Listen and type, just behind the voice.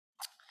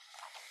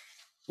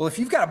Well, if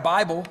you've got a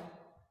Bible,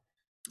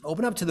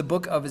 open up to the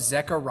book of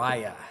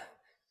Zechariah,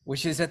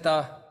 which is at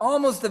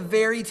almost the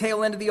very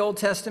tail end of the Old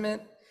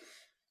Testament.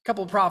 A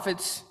couple of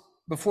prophets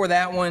before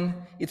that one.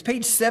 It's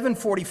page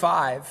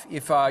 745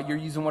 if you're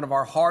using one of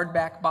our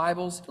hardback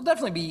Bibles. It'll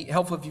definitely be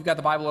helpful if you've got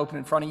the Bible open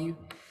in front of you,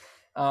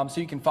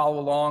 so you can follow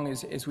along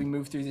as we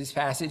move through this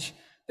passage.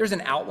 There's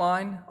an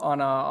outline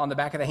on the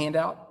back of the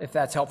handout, if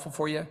that's helpful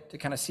for you, to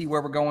kind of see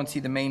where we're going, see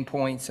the main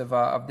points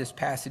of this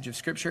passage of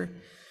Scripture.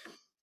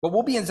 But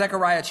we'll be in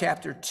Zechariah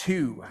chapter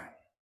 2,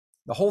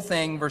 the whole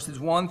thing, verses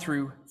 1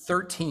 through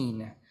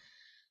 13.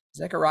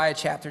 Zechariah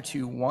chapter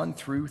 2, 1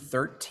 through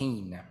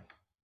 13.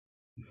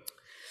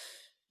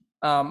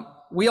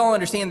 We all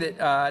understand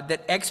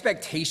that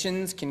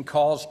expectations can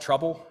cause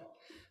trouble.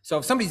 So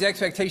if somebody's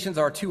expectations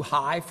are too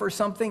high for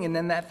something and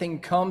then that thing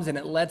comes and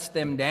it lets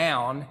them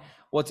down,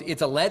 well,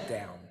 it's a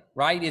letdown,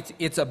 right?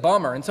 It's a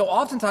bummer. And so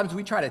oftentimes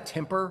we try to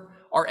temper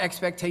our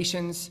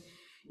expectations.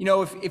 You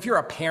know, if you're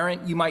a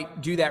parent, you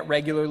might do that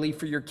regularly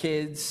for your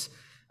kids.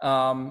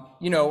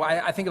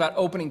 I think about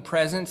opening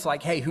presents,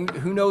 like, hey,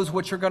 who knows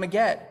what you're going to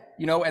get,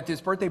 at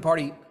this birthday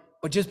party,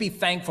 but just be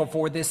thankful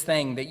for this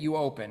thing that you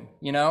open,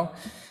 You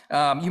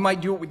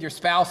might do it with your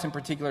spouse in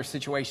particular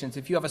situations.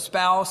 If you have a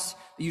spouse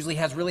that usually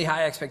has really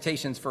high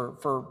expectations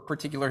for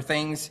particular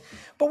things,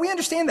 but we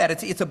understand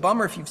that it's a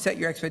bummer if you've set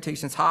your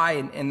expectations high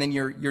and then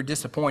you're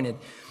disappointed.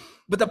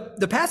 But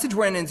the passage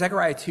we're in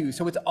Zechariah 2,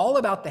 so it's all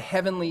about the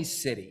heavenly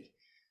city.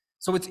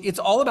 So it's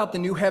all about the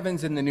new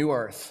heavens and the new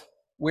earth,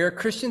 where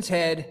Christians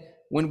head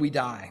when we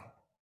die.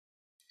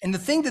 And the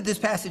thing that this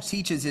passage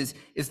teaches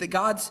is that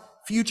God's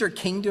future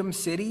kingdom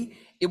city,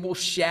 it will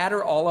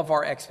shatter all of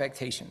our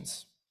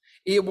expectations.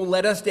 It will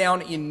let us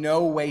down in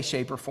no way,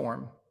 shape, or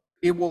form.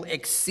 It will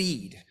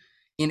exceed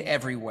in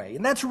every way.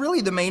 And that's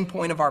really the main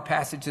point of our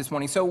passage this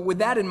morning. So with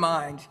that in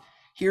mind,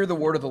 hear the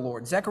word of the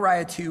Lord.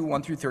 Zechariah 2,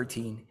 1 through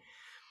 13.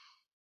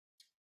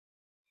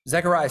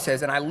 Zechariah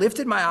says, "And I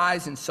lifted my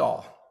eyes and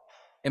saw,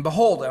 and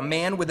behold, a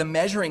man with a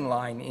measuring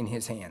line in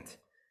his hand.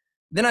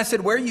 Then I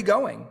said, 'Where are you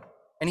going?'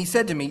 And he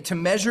said to me, 'To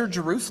measure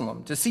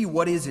Jerusalem, to see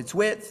what is its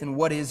width and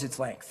what is its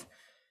length.'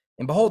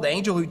 And behold, the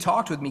angel who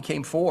talked with me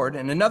came forward,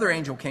 and another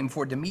angel came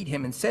forward to meet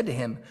him and said to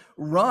him,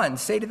 'Run,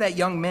 say to that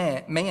young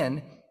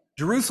man,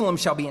 Jerusalem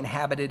shall be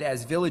inhabited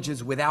as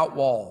villages without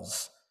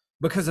walls,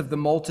 because of the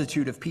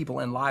multitude of people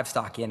and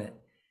livestock in it.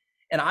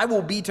 And I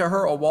will be to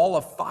her a wall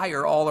of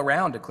fire all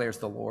around, declares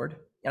the Lord,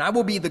 and I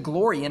will be the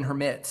glory in her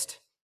midst.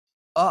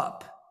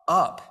 Up,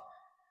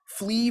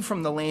 flee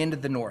from the land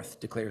of the north,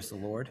 declares the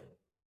Lord.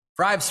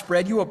 For I have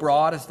spread you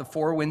abroad as the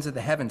four winds of the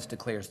heavens,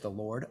 declares the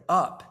Lord.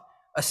 Up,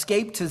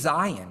 escape to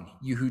Zion,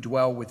 you who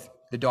dwell with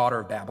the daughter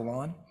of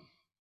Babylon.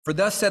 For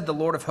thus said the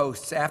Lord of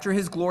hosts, after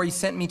his glory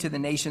sent me to the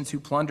nations who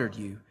plundered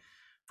you.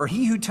 For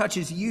he who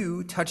touches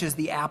you touches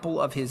the apple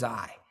of his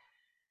eye.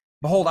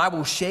 Behold, I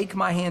will shake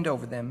my hand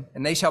over them,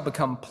 and they shall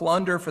become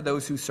plunder for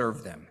those who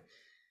serve them.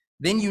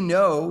 Then you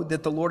know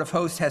that the Lord of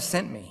hosts has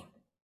sent me.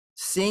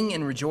 Sing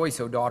and rejoice,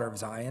 O daughter of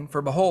Zion,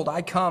 for behold,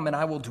 I come and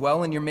I will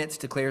dwell in your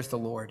midst, declares the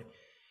Lord.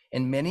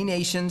 And many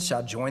nations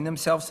shall join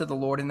themselves to the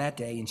Lord in that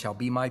day and shall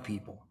be my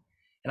people.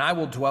 And I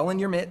will dwell in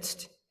your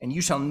midst, and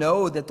you shall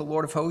know that the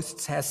Lord of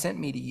hosts has sent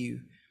me to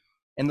you.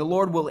 And the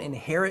Lord will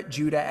inherit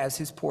Judah as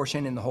his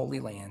portion in the Holy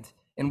Land,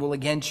 and will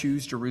again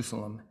choose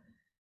Jerusalem.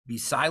 Be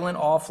silent,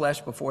 all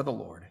flesh, before the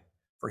Lord,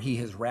 for he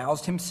has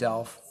roused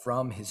himself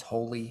from his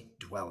holy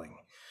dwelling."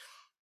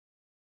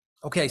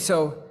 Okay,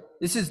 so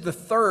this is the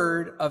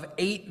third of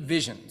 8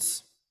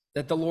 visions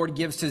that the Lord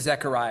gives to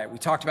Zechariah. We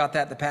talked about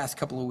that the past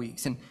couple of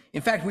weeks. And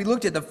in fact, we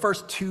looked at the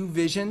first 2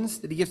 visions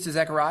that he gives to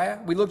Zechariah.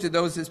 We looked at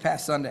those this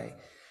past Sunday.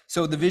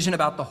 So the vision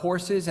about the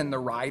horses and the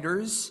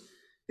riders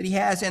that he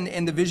has,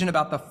 and the vision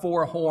about the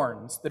 4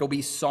 horns that'll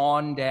be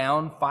sawn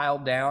down,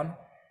 filed down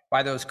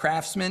by those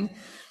craftsmen.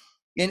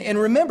 And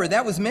remember,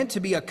 that was meant to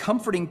be a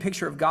comforting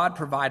picture of God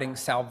providing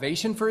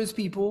salvation for his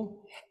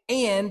people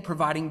and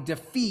providing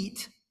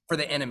defeat for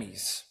the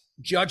enemies,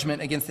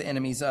 judgment against the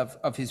enemies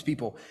of his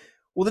people.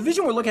 Well, the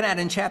vision we're looking at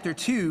in chapter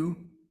 2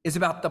 is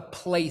about the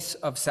place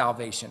of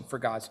salvation for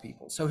God's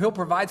people. So he'll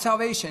provide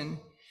salvation.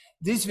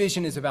 This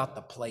vision is about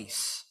the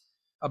place,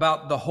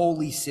 about the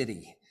holy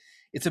city.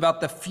 It's about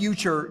the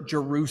future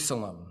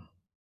Jerusalem,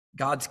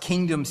 God's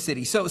kingdom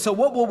city. So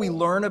what will we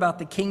learn about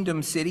the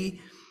kingdom city?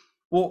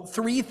 Well,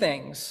 3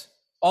 things,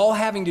 all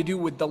having to do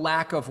with the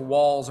lack of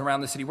walls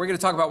around the city. We're going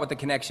to talk about what the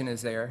connection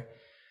is there.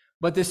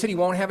 But the city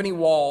won't have any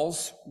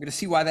walls. We're going to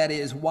see why that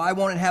is. Why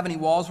won't it have any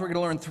walls? We're going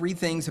to learn 3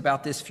 things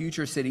about this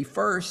future city.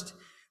 First,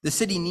 the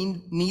city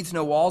needs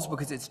no walls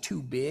because it's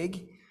too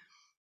big.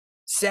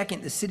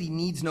 Second, the city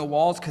needs no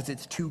walls because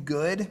it's too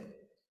good.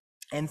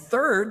 And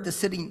third, the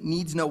city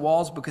needs no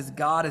walls because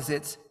God is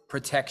its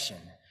protection.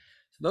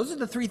 So those are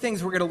the 3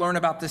 things we're going to learn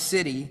about the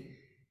city.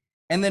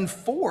 And then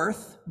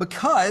fourth,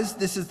 because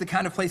this is the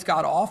kind of place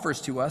God offers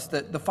to us,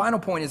 the final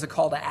point is a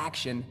call to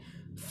action.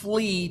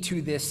 Flee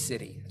to this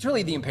city. It's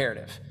really the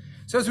imperative.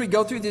 So as we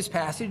go through this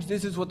passage,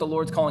 this is what the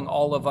Lord's calling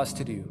all of us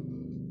to do.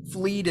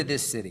 Flee to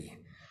this city.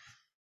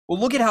 Well,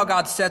 look at how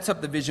God sets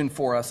up the vision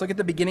for us. Look at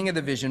the beginning of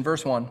the vision,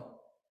 verse 1.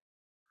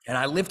 And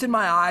I lifted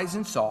my eyes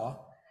and saw,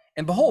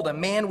 and behold, a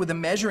man with a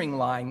measuring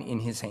line in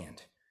his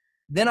hand.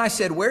 Then I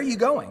said, where are you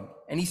going?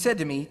 And he said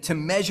to me, to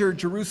measure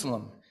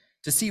Jerusalem,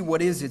 to see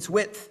what is its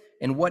width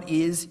and what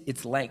is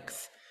its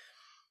length.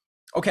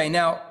 Okay,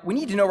 now we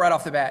need to know right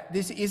off the bat,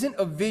 this isn't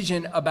a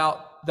vision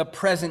about the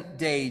present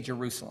day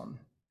Jerusalem.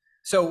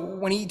 So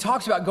when he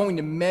talks about going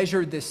to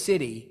measure the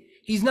city,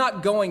 he's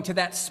not going to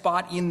that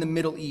spot in the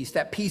Middle East,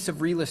 that piece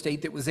of real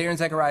estate that was there in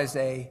Zechariah's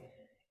day,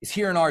 is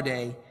here in our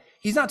day.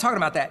 He's not talking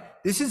about that.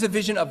 This is a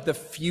vision of the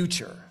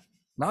future,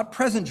 not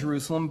present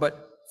Jerusalem,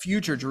 but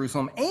future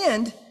Jerusalem.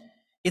 And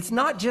it's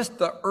not just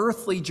the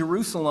earthly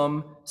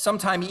Jerusalem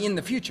sometime in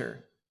the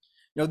future.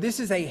 No, this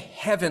is a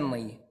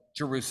heavenly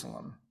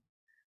Jerusalem.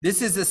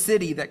 This is a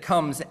city that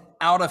comes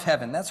out of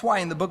heaven. That's why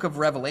in the book of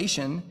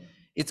Revelation,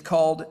 it's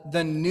called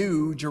the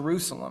New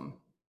Jerusalem.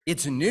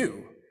 It's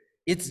new.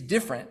 It's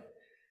different.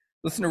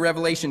 Listen to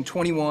Revelation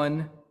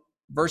 21,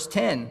 verse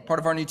 10, part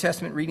of our New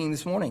Testament reading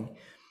this morning.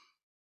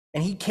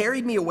 And he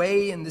carried me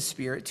away in the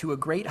spirit to a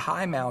great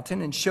high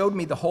mountain and showed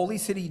me the holy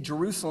city,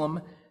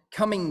 Jerusalem,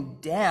 coming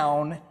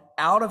down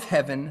out of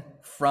heaven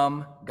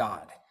from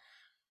God.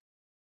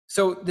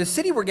 So the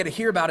city we're going to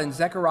hear about in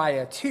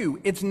Zechariah 2,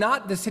 it's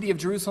not the city of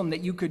Jerusalem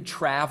that you could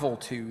travel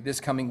to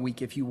this coming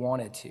week if you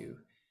wanted to.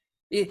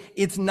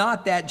 It's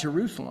not that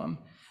Jerusalem.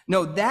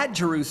 No, that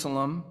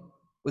Jerusalem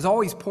was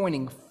always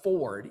pointing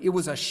forward. It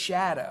was a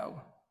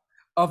shadow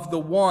of the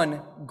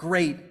one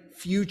great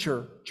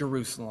future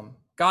Jerusalem,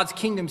 God's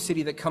kingdom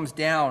city that comes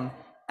down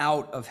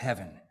out of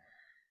heaven.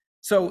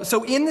 So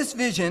in this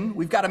vision,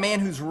 we've got a man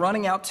who's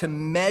running out to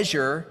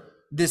measure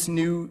this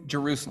new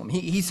Jerusalem.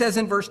 He says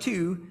in verse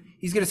 2,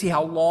 he's going to see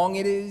how long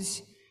it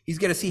is. He's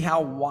going to see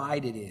how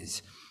wide it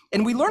is.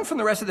 And we learn from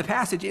the rest of the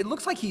passage, it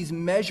looks like he's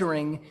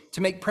measuring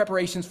to make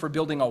preparations for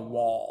building a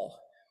wall,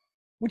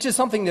 which is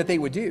something that they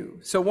would do.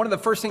 So one of the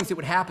first things that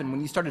would happen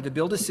when you started to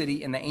build a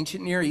city in the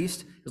ancient Near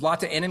East, there's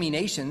lots of enemy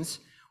nations.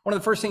 One of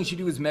the first things you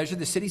do is measure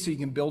the city so you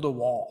can build a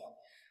wall,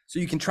 so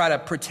you can try to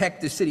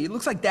protect the city. It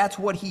looks like that's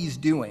what he's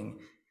doing.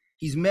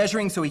 He's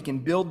measuring so he can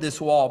build this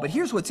wall. But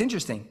here's what's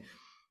interesting.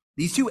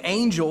 These two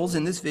angels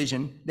in this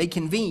vision, they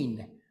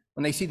convene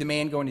when they see the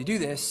man going to do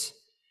this.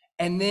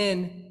 And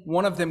then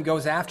one of them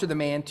goes after the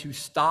man to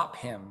stop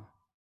him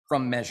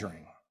from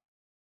measuring.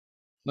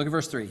 Look at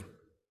verse 3.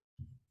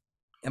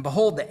 And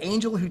behold, the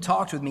angel who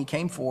talked with me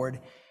came forward,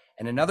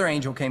 and another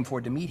angel came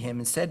forward to meet him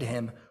and said to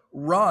him,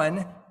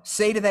 run,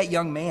 say to that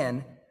young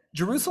man,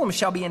 Jerusalem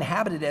shall be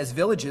inhabited as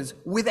villages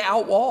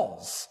without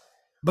walls,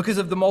 because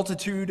of the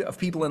multitude of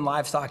people and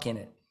livestock in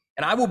it.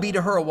 And I will be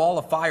to her a wall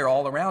of fire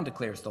all around,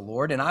 declares the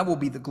Lord, and I will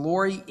be the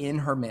glory in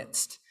her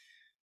midst.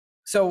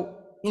 So,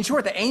 in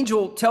short, the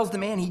angel tells the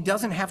man he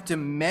doesn't have to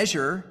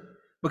measure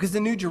because the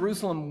New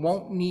Jerusalem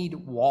won't need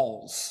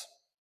walls.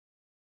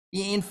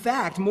 In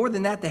fact, more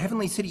than that, the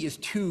heavenly city is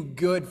too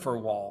good for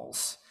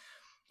walls.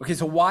 Okay,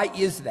 so why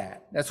is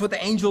that? That's what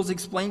the angels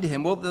explained to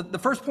him. Well, the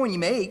first point he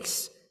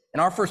makes,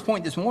 and our first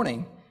point this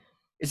morning,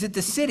 is that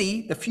the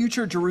city, the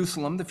future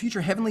Jerusalem, the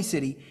future heavenly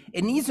city,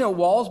 it needs no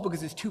walls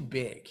because it's too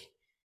big.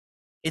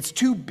 It's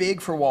too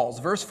big for walls.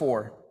 Verse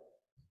 4,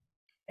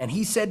 and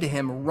he said to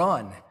him,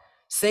 run,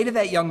 say to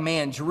that young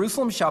man,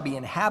 Jerusalem shall be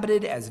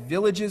inhabited as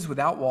villages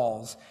without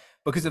walls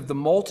because of the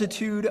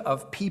multitude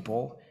of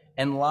people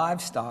and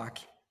livestock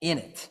in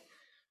it.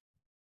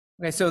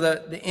 Okay, so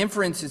the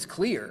inference is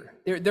clear.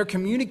 They're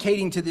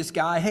communicating to this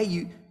guy,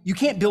 hey, you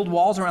can't build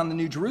walls around the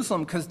New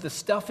Jerusalem because the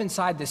stuff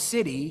inside the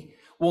city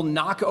will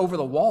knock over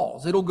the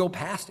walls. It'll go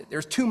past it.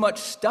 There's too much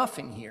stuff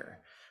in here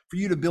for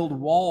you to build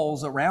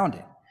walls around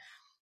it.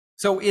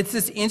 So it's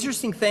this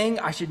interesting thing.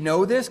 I should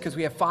know this because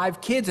we have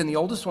 5 kids and the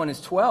oldest one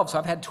is 12. So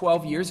I've had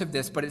 12 years of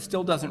this, but it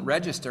still doesn't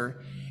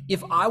register.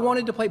 If I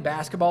wanted to play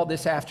basketball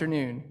this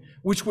afternoon,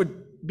 which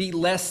would be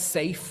less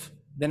safe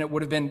than it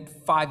would have been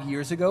 5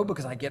 years ago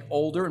because I get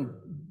older and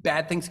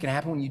bad things can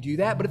happen when you do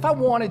that. But if I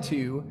wanted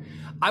to,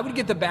 I would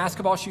get the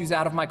basketball shoes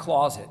out of my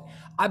closet.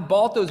 I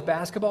bought those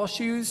basketball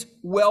shoes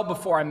well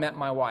before I met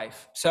my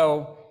wife.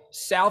 So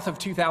south of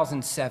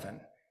 2007.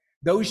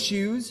 Those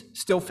shoes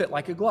still fit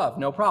like a glove,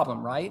 no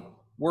problem, right?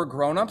 We're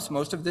grown-ups,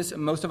 most of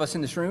us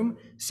in this room,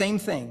 same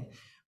thing.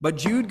 But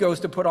Jude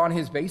goes to put on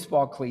his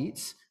baseball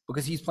cleats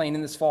because he's playing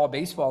in this fall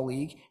baseball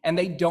league, and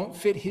they don't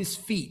fit his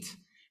feet.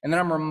 And then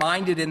I'm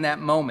reminded in that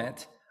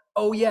moment,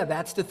 oh yeah,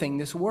 that's the thing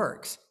this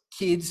works.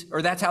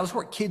 That's how this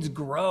works. Kids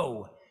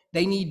grow.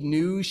 They need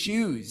new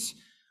shoes.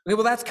 Okay,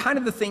 well, that's kind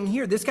of the thing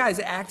here. This guy's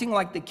acting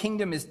like the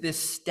kingdom is this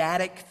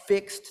static,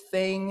 fixed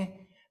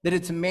thing, that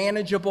it's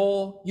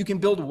manageable, you can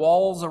build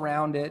walls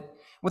around it.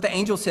 What the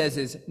angel says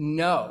is,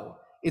 no,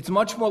 it's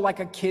much more like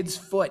a kid's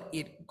foot.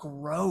 It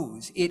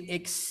grows, it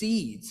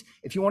exceeds.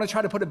 If you want to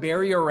try to put a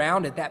barrier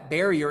around it, that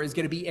barrier is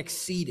going to be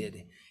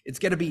exceeded. It's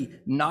going to be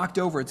knocked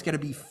over. It's going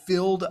to be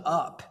filled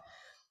up.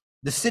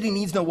 The city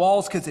needs no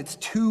walls because it's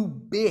too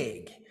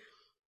big.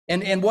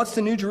 And what's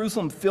the New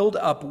Jerusalem filled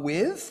up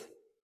with?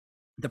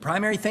 The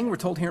primary thing we're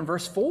told here in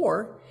verse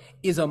 4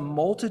 is a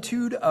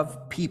multitude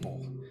of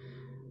people.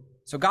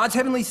 So God's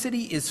heavenly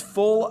city is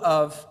full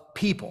of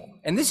people.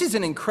 And this is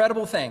an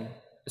incredible thing,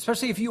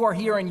 especially if you are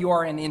here and you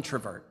are an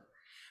introvert.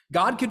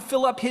 God could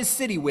fill up his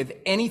city with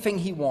anything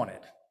he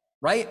wanted,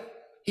 right?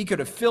 He could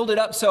have filled it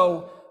up.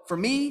 So for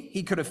me,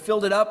 he could have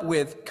filled it up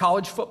with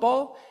college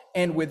football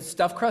and with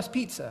stuffed crust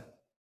pizza.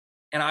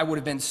 And I would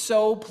have been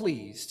so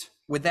pleased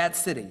with that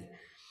city.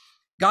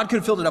 God could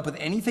have filled it up with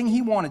anything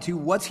he wanted to.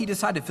 What's he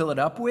decided to fill it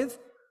up with?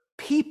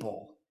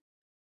 People.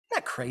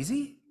 Isn't that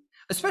crazy?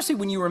 Especially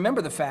when you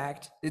remember the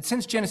fact that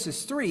since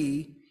Genesis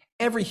 3,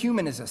 every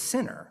human is a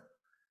sinner.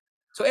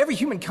 So every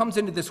human comes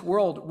into this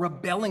world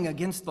rebelling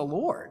against the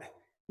Lord.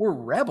 We're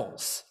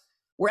rebels.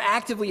 We're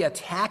actively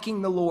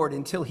attacking the Lord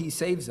until he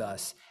saves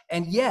us.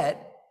 And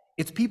yet,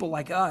 it's people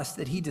like us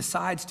that he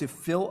decides to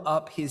fill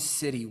up his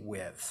city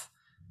with.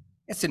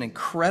 It's an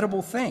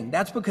incredible thing.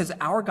 That's because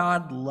our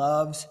God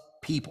loves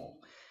people.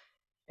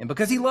 And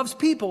because he loves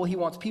people, he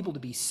wants people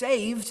to be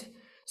saved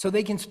so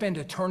they can spend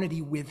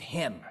eternity with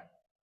him.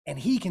 And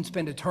he can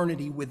spend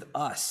eternity with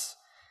us.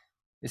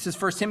 This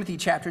is 1 Timothy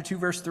chapter 2,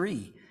 verse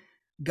 3.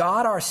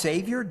 God, our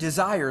Savior,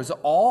 desires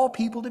all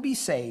people to be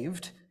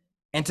saved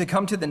and to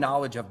come to the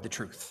knowledge of the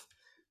truth.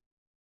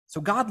 So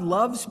God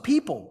loves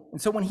people.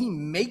 And so when he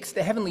makes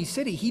the heavenly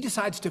city, he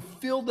decides to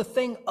fill the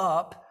thing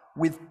up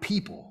with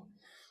people.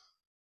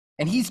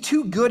 And he's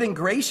too good and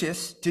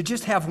gracious to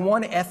just have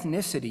one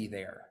ethnicity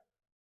there.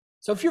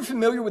 So if you're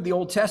familiar with the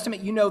Old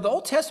Testament, you know the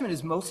Old Testament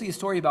is mostly a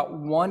story about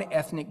one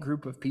ethnic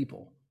group of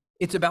people.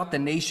 It's about the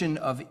nation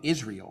of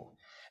Israel.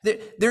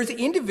 There's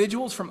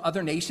individuals from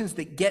other nations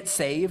that get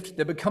saved,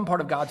 that become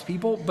part of God's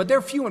people, but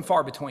they're few and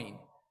far between.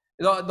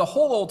 The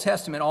whole Old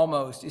Testament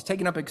almost is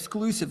taken up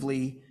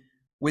exclusively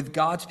with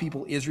God's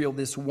people, Israel,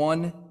 this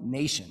one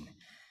nation.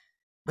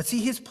 But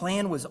see, his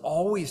plan was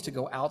always to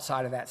go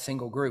outside of that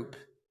single group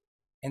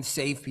and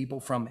save people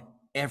from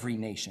every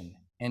nation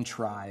and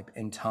tribe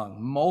and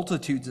tongue,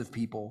 multitudes of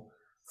people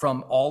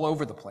from all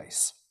over the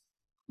place.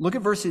 Look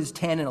at verses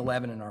 10 and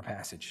 11 in our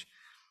passage.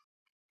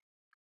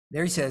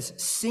 There he says,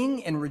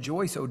 "Sing and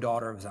rejoice, O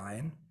daughter of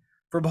Zion.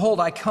 For behold,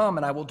 I come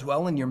and I will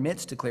dwell in your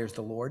midst, declares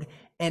the Lord.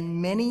 And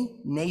many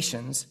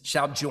nations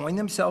shall join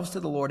themselves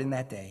to the Lord in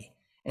that day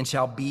and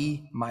shall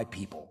be my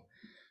people."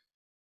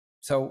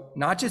 So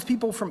not just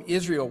people from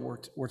Israel,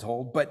 we're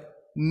told, but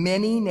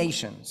many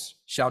nations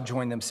shall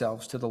join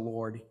themselves to the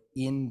Lord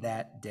in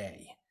that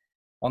day,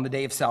 on the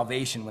day of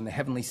salvation when the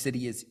heavenly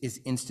city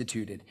is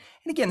instituted.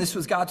 And again, this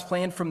was God's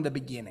plan from the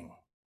beginning.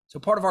 So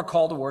part of our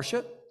call to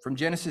worship from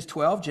Genesis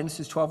 12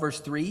 verse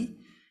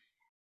 3,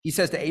 he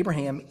says to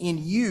Abraham, "In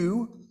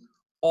you,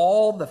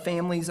 all the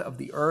families of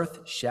the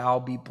earth shall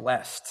be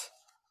blessed."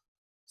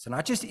 So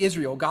not just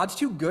Israel, God's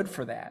too good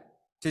for that,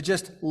 to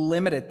just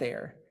limit it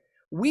there.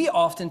 We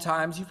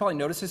oftentimes, you probably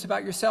notice this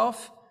about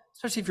yourself,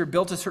 especially if you're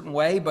built a certain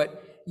way,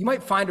 but you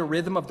might find a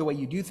rhythm of the way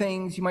you do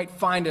things. You might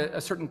find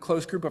a certain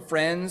close group of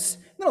friends.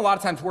 And then a lot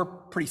of times we're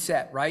pretty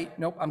set, right?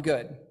 Nope, I'm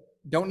good.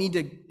 Don't need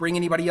to bring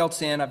anybody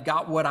else in. I've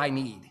got what I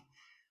need.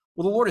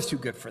 Well, the Lord is too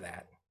good for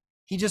that.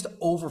 He just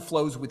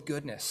overflows with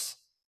goodness.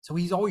 So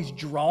he's always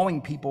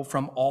drawing people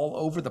from all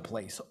over the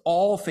place.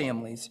 All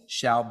families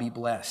shall be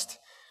blessed.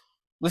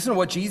 Listen to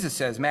what Jesus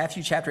says,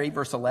 Matthew chapter 8,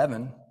 verse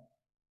 11.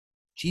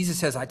 Jesus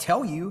says, "I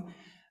tell you,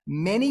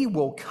 many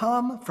will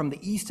come from the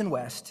east and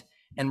west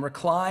and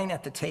recline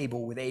at the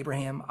table with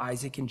Abraham,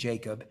 Isaac, and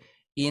Jacob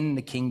in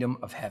the kingdom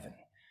of heaven."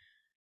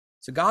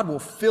 So God will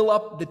fill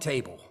up the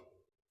table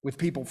with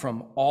people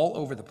from all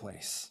over the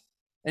place.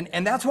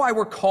 And that's why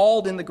we're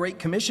called in the Great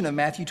Commission of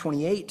Matthew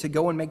 28 to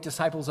go and make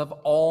disciples of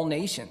all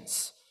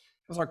nations.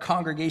 That was our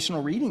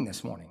congregational reading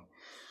this morning.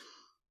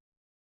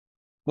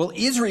 Well,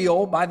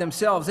 Israel by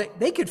themselves,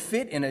 they could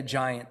fit in a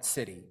giant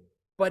city,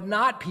 but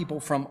not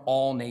people from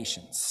all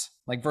nations,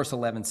 like verse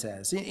 11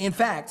 says. In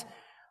fact,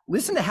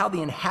 listen to how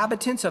the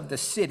inhabitants of the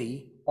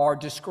city are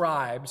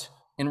described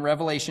in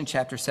Revelation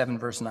chapter 7,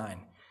 verse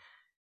 9.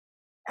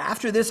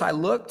 "After this I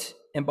looked,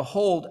 and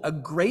behold, a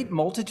great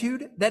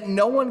multitude that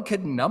no one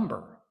could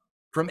number,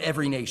 from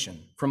every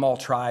nation, from all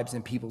tribes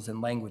and peoples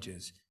and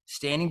languages,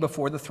 standing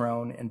before the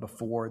throne and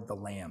before the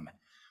Lamb."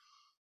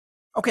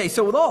 Okay,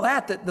 so with all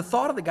that, the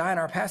thought of the guy in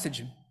our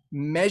passage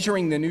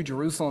measuring the New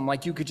Jerusalem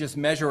like you could just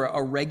measure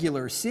a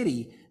regular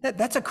city,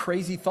 that's a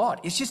crazy thought.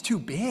 It's just too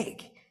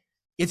big.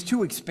 It's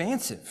too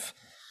expansive.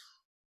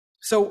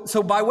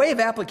 So by way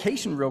of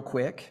application real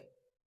quick,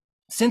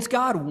 since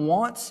God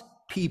wants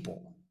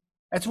people,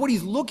 that's what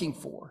he's looking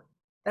for.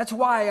 That's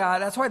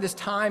why this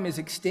time is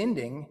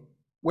extending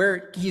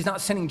where he's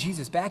not sending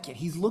Jesus back yet.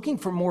 He's looking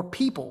for more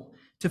people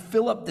to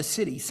fill up the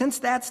city. Since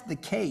that's the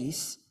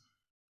case,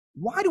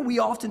 why do we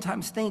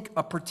oftentimes think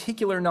a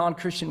particular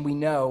non-Christian we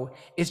know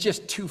is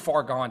just too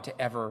far gone to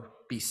ever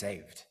be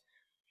saved?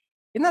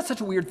 Isn't that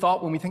such a weird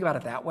thought when we think about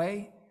it that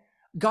way?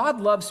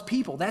 God loves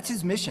people. That's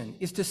his mission,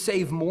 is to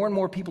save more and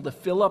more people to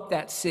fill up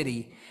that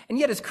city. And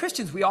yet as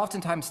Christians, we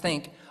oftentimes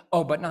think,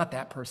 oh, but not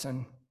that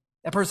person.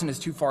 That person is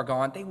too far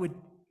gone. They would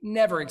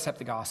never accept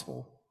the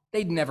gospel.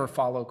 They'd never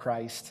follow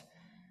Christ.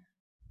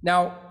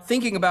 Now,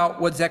 thinking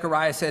about what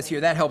Zechariah says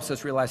here, that helps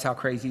us realize how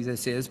crazy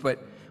this is. But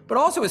but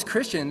also as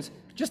Christians,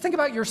 just think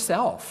about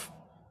yourself.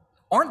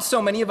 Aren't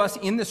so many of us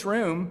in this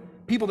room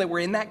people that were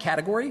in that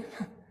category?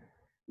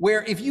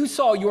 Where if you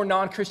saw your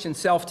non-Christian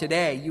self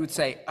today, you would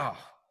say, oh,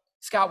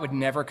 Scott would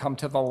never come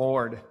to the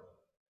Lord.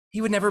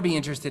 He would never be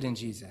interested in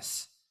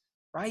Jesus,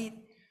 right?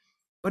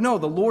 But no,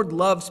 the Lord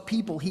loves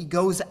people. He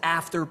goes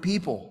after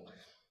people.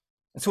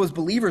 And so as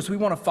believers, we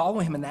want to follow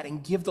him in that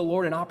and give the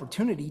Lord an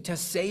opportunity to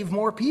save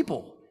more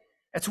people.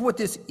 That's what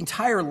this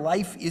entire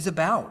life is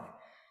about.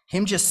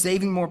 Him just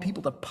saving more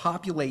people to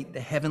populate the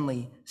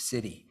heavenly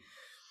city.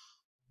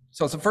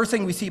 So it's the first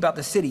thing we see about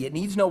the city. It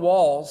needs no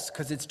walls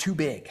because it's too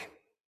big.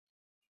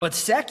 But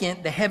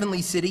second, the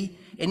heavenly city,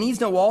 it needs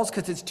no walls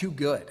because it's too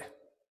good.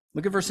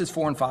 Look at verses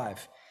 4 and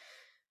 5.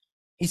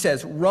 He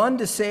says,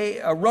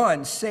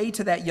 say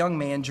to that young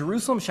man,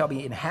 Jerusalem shall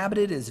be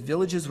inhabited as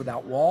villages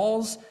without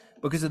walls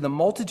because of the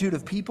multitude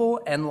of people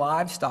and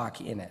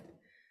livestock in it.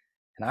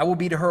 And I will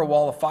be to her a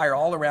wall of fire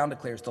all around,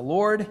 declares the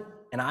Lord,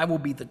 and I will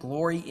be the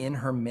glory in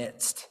her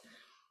midst.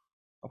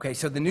 Okay,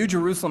 so the New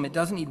Jerusalem, it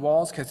doesn't need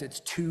walls because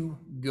it's too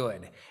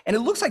good. And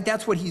it looks like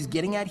that's what he's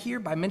getting at here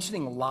by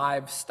mentioning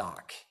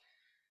livestock.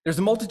 There's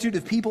a multitude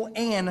of people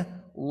and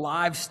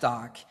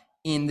livestock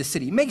in the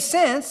city. It makes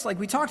sense, like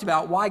we talked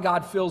about, why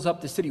God fills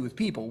up the city with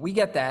people. We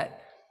get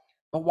that.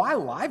 But why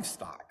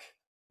livestock?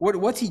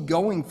 What's he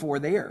going for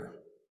there?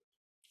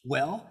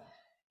 Well,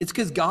 it's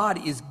because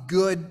God is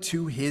good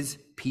to his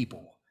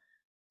people.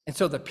 And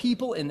so the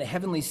people in the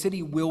heavenly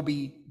city will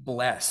be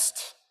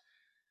blessed.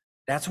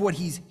 That's what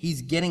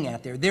he's getting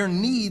at there. Their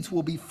needs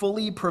will be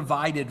fully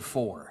provided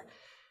for.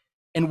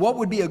 And what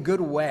would be a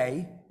good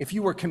way if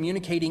you were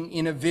communicating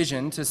in a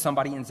vision to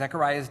somebody in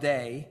Zechariah's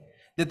day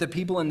that the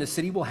people in the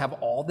city will have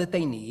all that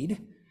they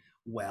need?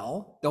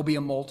 Well, there'll be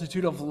a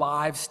multitude of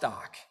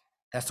livestock.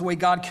 That's the way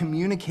God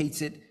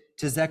communicates it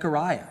to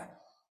Zechariah.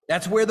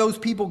 That's where those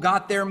people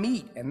got their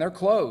meat and their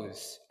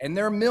clothes and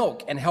their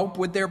milk and help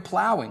with their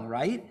plowing,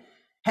 right?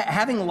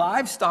 Having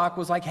livestock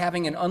was like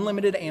having an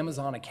unlimited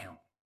Amazon account.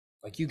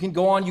 Like you can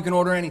go on, you can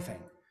order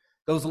anything.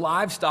 Those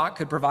livestock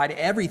could provide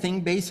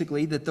everything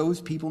basically that those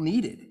people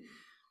needed.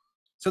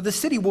 So the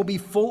city will be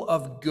full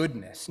of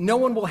goodness. No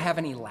one will have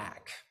any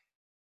lack.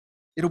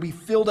 It'll be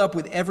filled up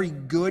with every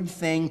good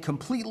thing,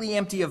 completely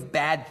empty of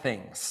bad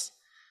things.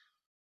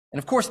 And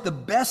of course, the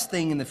best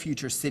thing in the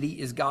future city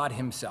is God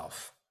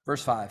himself.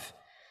 Verse 5.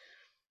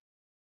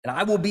 And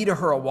I will be to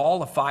her a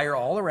wall of fire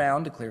all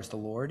around, declares the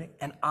Lord,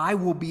 and I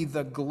will be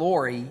the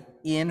glory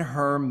in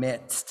her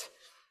midst.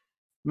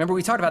 Remember,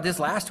 we talked about this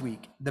last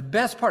week. The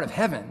best part of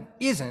heaven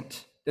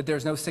isn't that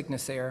there's no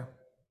sickness there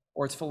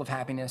or it's full of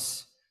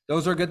happiness.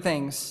 Those are good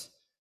things.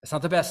 That's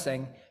not the best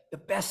thing. The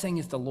best thing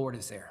is the Lord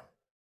is there.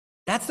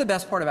 That's the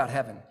best part about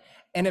heaven.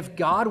 And if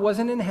God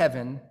wasn't in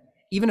heaven,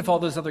 even if all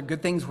those other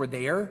good things were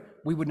there,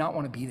 we would not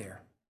want to be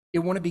there. It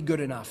wouldn't be good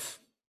enough.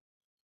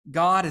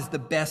 God is the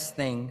best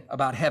thing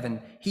about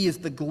heaven. He is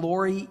the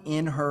glory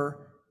in her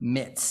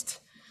midst.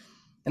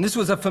 And this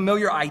was a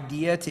familiar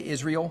idea to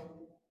Israel.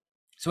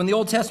 So in the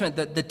Old Testament,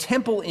 the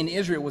temple in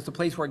Israel was the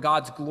place where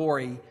God's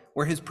glory,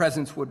 where his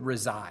presence would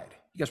reside.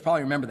 You guys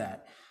probably remember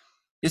that.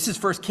 This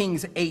is 1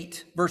 Kings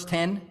 8, verse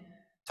 10,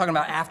 talking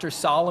about after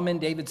Solomon,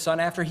 David's son,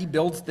 after he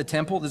builds the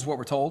temple, this is what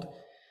we're told.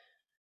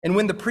 And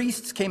when the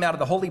priests came out of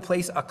the holy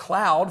place, a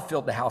cloud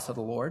filled the house of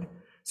the Lord,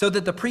 so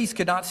that the priests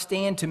could not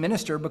stand to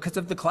minister because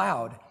of the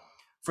cloud.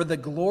 For the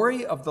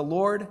glory of the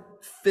Lord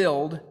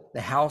filled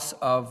the house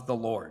of the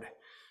Lord.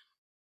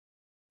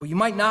 Well, you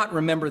might not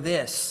remember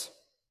this.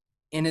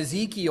 In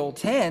Ezekiel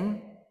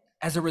 10,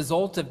 as a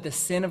result of the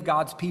sin of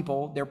God's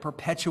people, their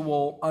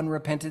perpetual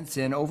unrepentant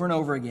sin over and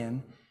over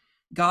again,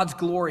 God's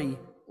glory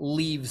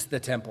leaves the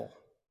temple.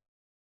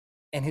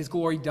 And his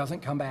glory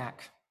doesn't come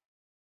back.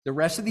 The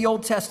rest of the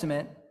Old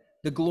Testament,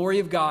 the glory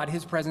of God,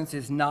 his presence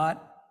is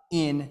not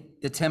in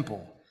the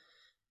temple.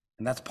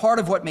 And that's part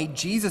of what made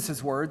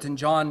Jesus' words in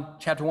John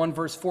chapter 1,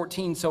 verse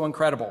 14 so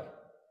incredible,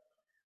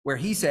 where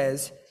he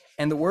says,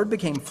 and the word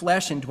became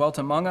flesh and dwelt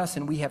among us,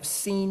 and we have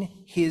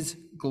seen his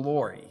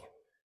glory.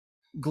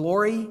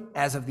 Glory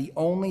as of the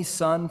only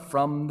Son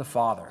from the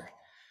Father.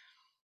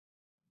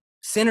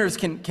 Sinners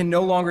can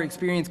no longer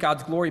experience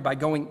God's glory by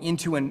going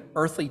into an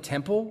earthly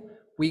temple.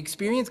 We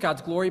experience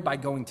God's glory by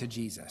going to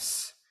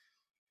Jesus.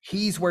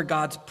 He's where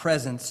God's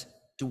presence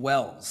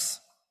dwells.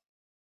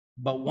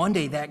 But one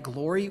day that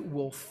glory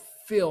will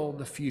fill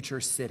the future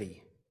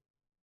city.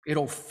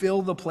 It'll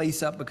fill the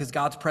place up because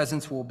God's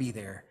presence will be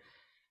there.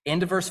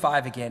 End of verse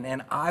 5 again,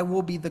 and I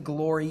will be the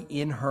glory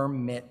in her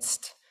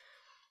midst.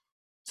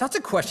 So that's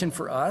a question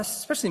for us,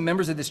 especially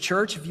members of this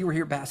church. If you were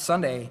here past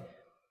Sunday,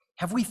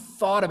 have we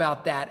thought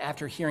about that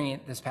after hearing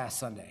it this past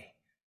Sunday?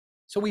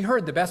 So we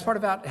heard the best part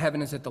about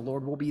heaven is that the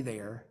Lord will be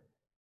there.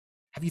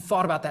 Have you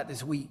thought about that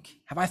this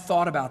week? Have I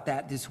thought about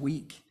that this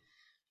week?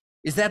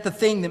 Is that the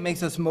thing that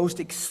makes us most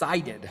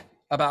excited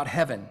about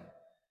heaven?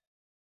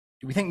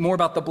 Do we think more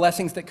about the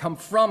blessings that come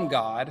from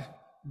God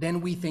than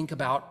we think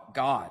about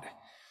God?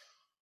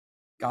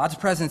 God's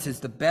presence is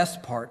the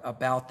best part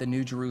about the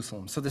New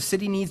Jerusalem. So the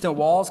city needs no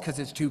walls because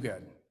it's too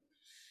good.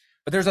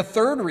 But there's a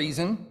third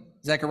reason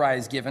Zechariah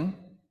is given.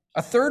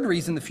 A third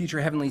reason the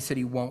future heavenly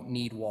city won't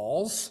need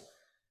walls,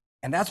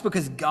 and that's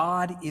because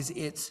God is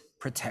its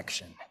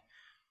protection.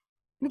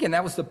 And again,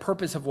 that was the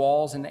purpose of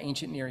walls in the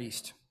ancient Near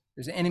East.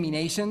 There's enemy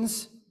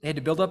nations, they had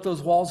to build up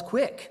those walls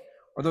quick,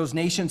 or those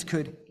nations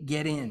could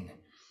get in.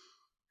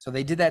 So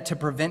they did that to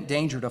prevent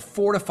danger, to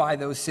fortify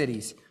those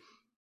cities.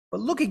 But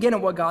look again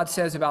at what God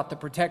says about the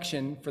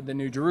protection for the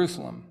New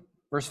Jerusalem.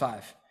 Verse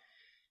 5.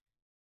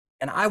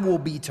 And I will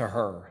be to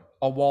her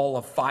a wall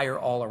of fire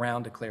all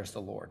around, declares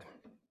the Lord.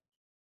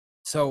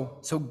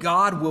 So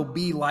God will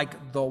be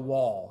like the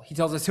wall. He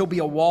tells us he'll be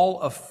a wall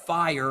of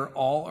fire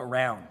all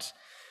around.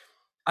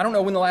 I don't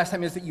know when the last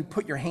time is that you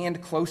put your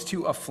hand close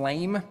to a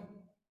flame,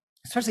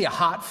 especially a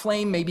hot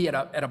flame, maybe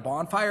at a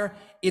bonfire.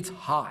 It's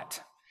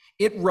hot.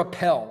 It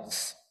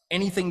repels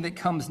anything that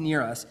comes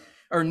near us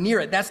or near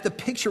it. That's the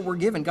picture we're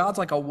given. God's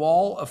like a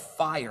wall of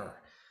fire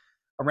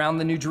around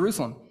the New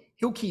Jerusalem.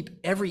 He'll keep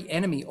every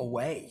enemy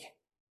away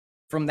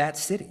from that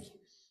city.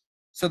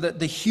 So that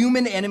the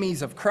human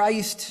enemies of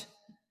Christ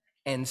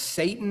and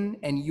Satan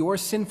and your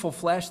sinful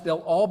flesh, they'll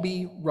all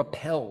be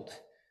repelled.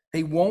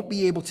 They won't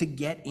be able to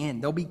get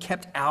in. They'll be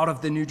kept out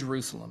of the New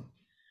Jerusalem.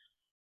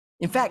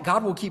 In fact,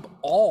 God will keep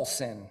all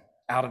sin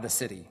out of the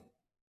city.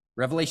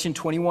 Revelation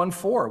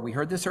 21:4, we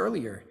heard this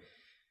earlier.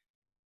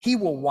 He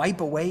will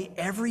wipe away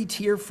every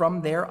tear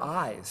from their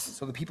eyes,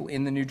 so the people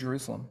in the New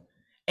Jerusalem.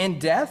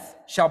 And death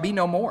shall be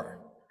no more.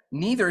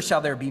 Neither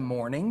shall there be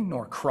mourning,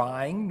 nor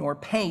crying, nor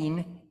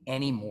pain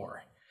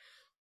anymore.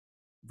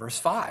 Verse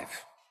 5,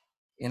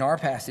 in our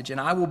passage,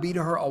 and I will be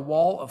to her a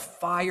wall of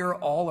fire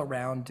all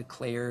around,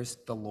 declares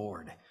the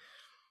Lord.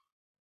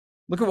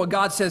 Look at what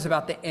God says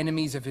about the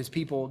enemies of his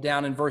people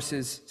down in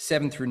verses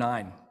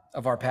 7-9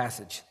 of our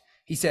passage.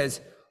 He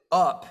says,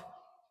 up,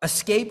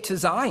 escape to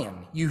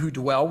Zion, you who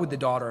dwell with the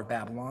daughter of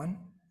Babylon.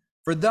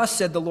 For thus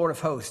said the Lord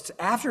of hosts,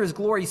 after his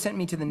glory sent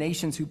me to the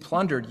nations who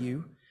plundered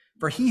you.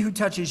 For he who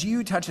touches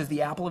you touches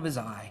the apple of his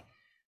eye.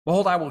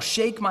 Behold, I will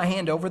shake my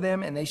hand over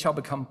them, and they shall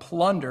become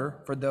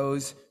plunder for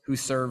those who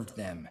served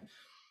them.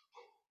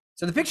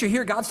 So the picture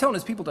here, God's telling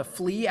his people to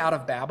flee out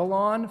of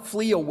Babylon,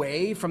 flee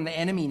away from the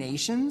enemy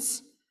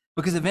nations,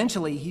 because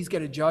eventually he's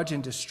going to judge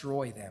and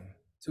destroy them.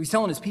 So he's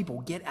telling his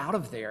people, get out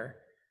of there.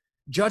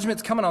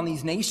 Judgment's coming on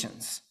these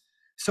nations.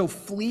 So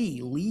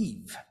flee,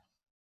 leave.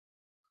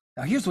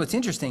 Now here's what's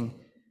interesting.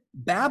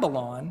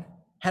 Babylon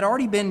had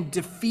already been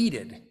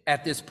defeated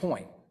at this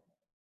point.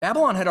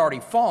 Babylon had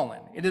already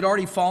fallen. It had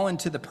already fallen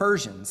to the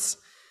Persians.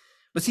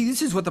 But see,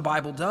 this is what the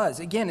Bible does.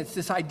 Again, it's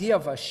this idea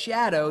of a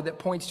shadow that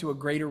points to a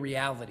greater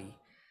reality.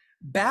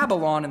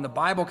 Babylon in the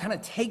Bible kind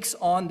of takes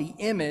on the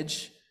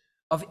image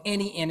of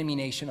any enemy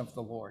nation of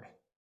the Lord.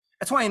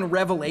 That's why in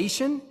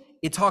Revelation,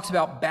 it talks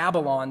about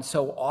Babylon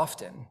so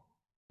often.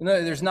 You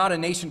know, there's not a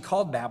nation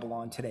called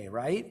Babylon today,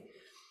 right?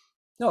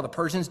 No, the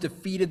Persians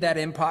defeated that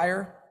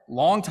empire a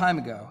long time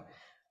ago.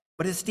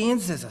 But it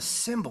stands as a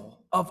symbol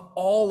of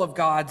all of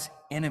God's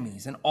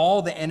enemies and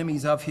all the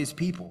enemies of his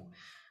people.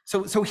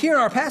 So here in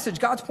our passage,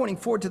 God's pointing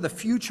forward to the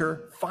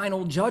future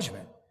final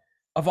judgment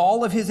of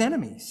all of his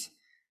enemies.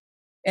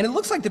 And it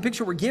looks like the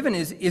picture we're given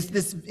is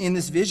this in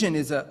this vision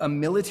is a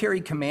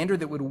military commander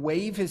that would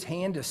wave his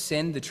hand to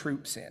send the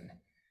troops in.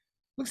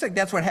 Looks like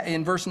that's what,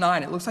 in verse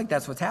 9, it looks like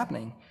that's what's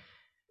happening.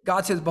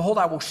 God says, behold,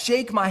 I will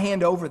shake my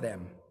hand over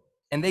them,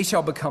 and they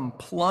shall become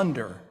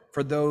plunder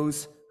for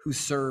those who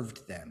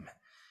served them.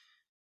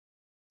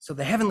 So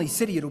the heavenly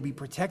city, it'll be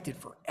protected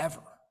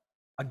forever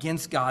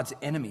against God's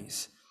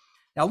enemies.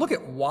 Now look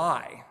at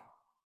why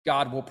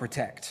God will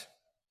protect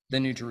the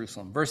New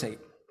Jerusalem. Verse 8.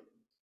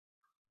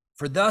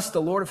 For thus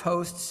the Lord of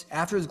hosts,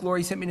 after his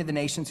glory, sent me to the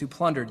nations who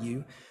plundered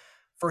you.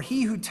 For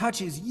he who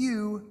touches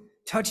you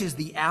touches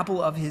the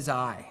apple of his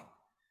eye.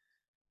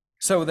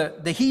 So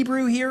the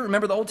Hebrew here,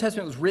 remember the Old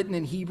Testament was written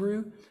in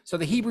Hebrew. So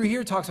the Hebrew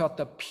here talks about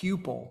the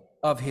pupil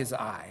of his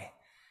eye.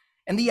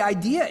 And the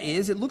idea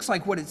is, it looks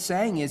like what it's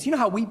saying is, you know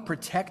how we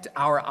protect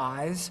our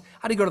eyes? I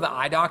had to go to the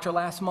eye doctor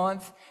last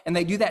month, and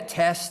they do that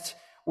test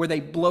where they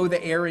blow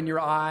the air in your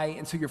eye,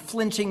 and so you're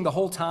flinching the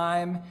whole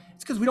time.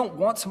 It's because we don't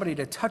want somebody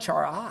to touch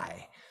our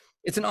eye.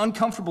 It's an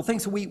uncomfortable thing,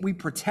 so we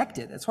protect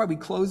it. That's why we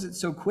close it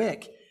so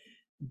quick.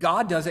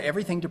 God does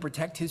everything to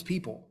protect his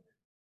people.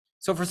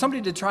 So for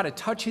somebody to try to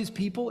touch his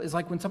people is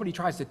like when somebody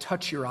tries to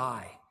touch your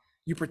eye.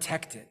 You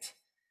protect it.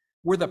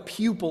 We're the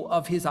pupil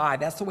of his eye.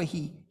 That's the way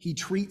he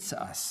treats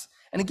us.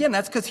 And again,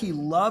 that's because he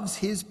loves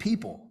his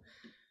people.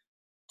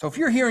 So if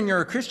you're here and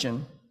you're a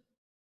Christian,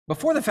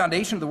 before the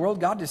foundation of the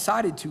world, God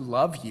decided to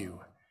love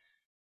you.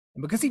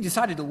 And because he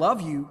decided to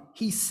love you,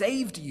 he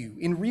saved you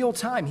in real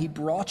time. He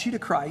brought you to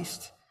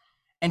Christ,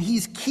 and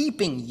he's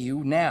keeping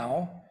you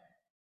now.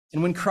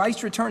 And when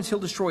Christ returns, he'll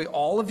destroy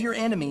all of your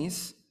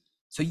enemies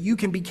so you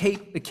can be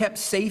kept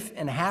safe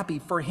and happy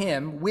for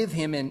him, with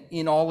him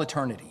in all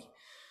eternity.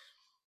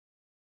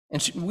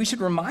 And we should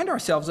remind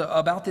ourselves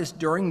about this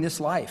during this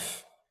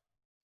life.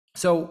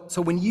 So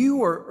when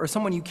you or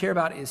someone you care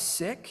about is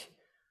sick,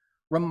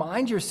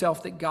 remind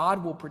yourself that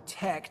God will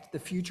protect the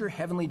future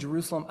heavenly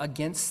Jerusalem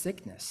against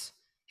sickness.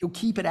 He'll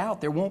keep it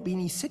out. There won't be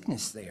any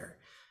sickness there.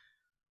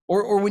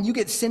 Or when you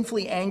get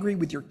sinfully angry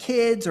with your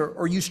kids,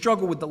 or you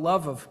struggle with the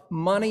love of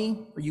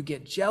money, or you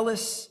get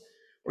jealous,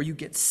 or you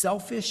get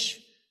selfish,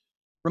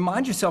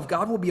 remind yourself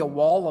God will be a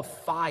wall of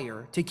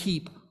fire to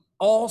keep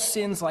all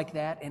sins like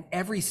that and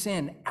every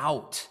sin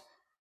out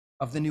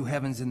of the new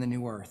heavens and the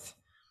new earth.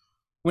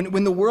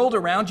 When the world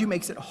around you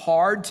makes it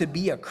hard to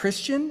be a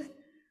Christian,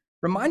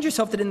 remind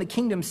yourself that in the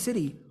kingdom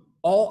city,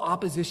 all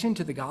opposition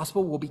to the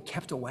gospel will be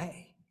kept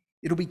away.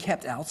 It'll be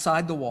kept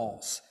outside the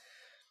walls.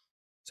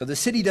 So the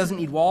city doesn't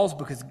need walls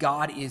because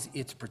God is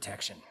its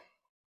protection.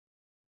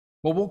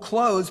 Well, we'll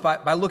close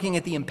by looking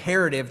at the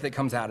imperative that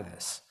comes out of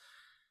this.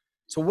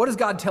 So what does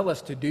God tell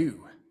us to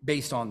do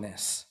based on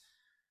this?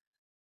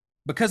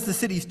 Because the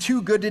city's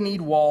too good to need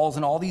walls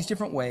in all these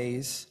different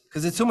ways,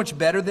 because it's so much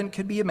better than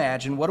could be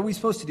imagined, what are we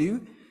supposed to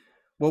do?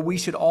 Well, we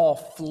should all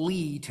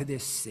flee to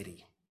this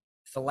city.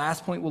 It's the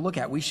last point we'll look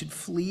at. We should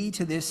flee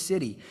to this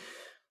city.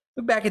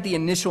 Look back at the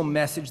initial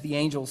message the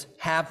angels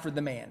have for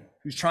the man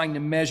who's trying to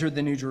measure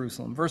the New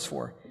Jerusalem. Verse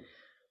 4.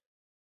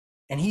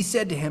 And he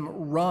said to him,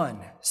 run,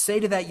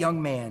 say to that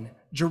young man,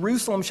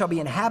 Jerusalem shall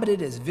be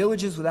inhabited as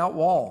villages without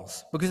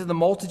walls, because of the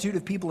multitude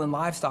of people and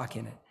livestock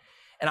in it.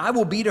 And I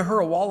will be to her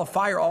a wall of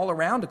fire all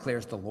around,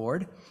 declares the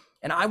Lord,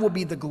 and I will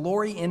be the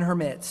glory in her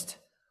midst.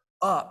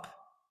 Up,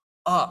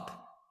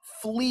 up,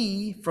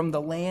 flee from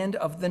the land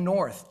of the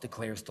north,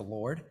 declares the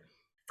Lord.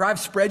 For I've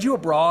spread you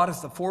abroad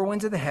as the four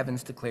winds of the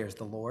heavens, declares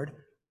the Lord.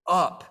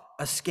 Up,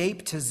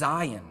 escape to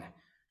Zion,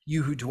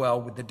 you who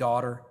dwell with the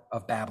daughter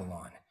of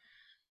Babylon.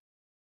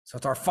 So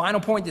it's our final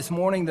point this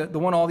morning, the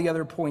one all the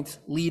other points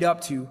lead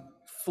up to: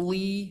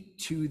 flee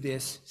to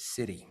this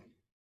city.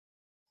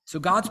 So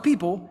God's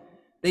people,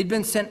 they'd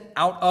been sent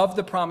out of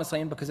the promised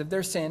land because of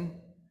their sin.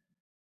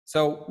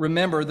 So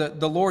remember,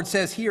 the Lord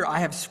says here, I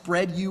have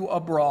spread you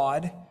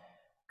abroad.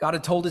 God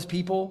had told his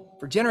people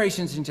for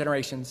generations and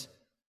generations,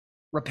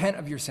 repent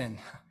of your sin.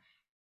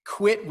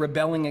 Quit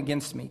rebelling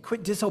against me.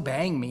 Quit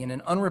disobeying me in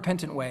an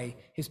unrepentant way.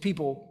 His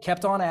people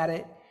kept on at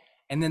it,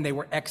 and then they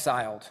were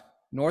exiled.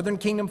 Northern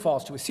kingdom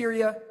falls to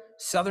Assyria.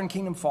 Southern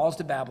kingdom falls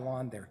to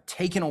Babylon. They're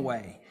taken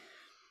away.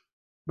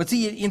 But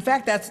see, in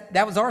fact,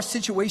 that was our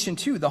situation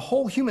too. The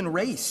whole human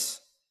race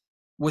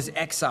was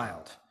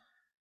exiled.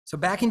 So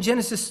back in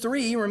Genesis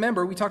 3,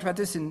 remember, we talked about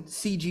this in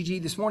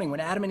CGG this morning. When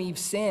Adam and Eve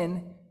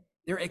sin,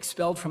 they're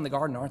expelled from the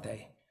garden, aren't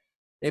they?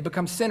 They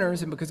become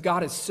sinners, and because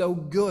God is so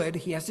good,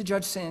 he has to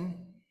judge sin.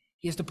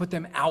 He has to put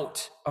them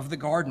out of the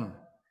garden.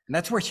 And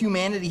that's where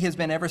humanity has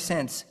been ever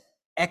since,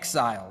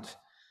 exiled.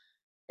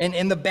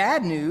 And the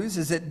bad news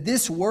is that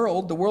this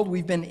world, the world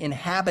we've been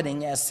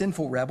inhabiting as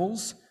sinful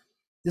rebels,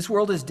 this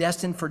world is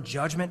destined for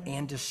judgment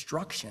and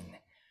destruction.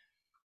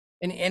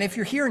 And if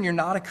you're here and you're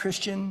not a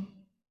Christian,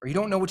 or you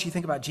don't know what you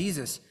think about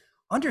Jesus,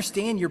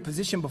 understand your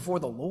position before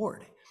the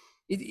Lord.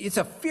 It's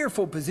a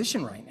fearful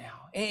position right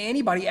now.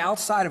 Anybody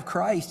outside of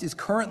Christ is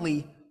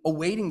currently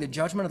awaiting the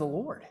judgment of the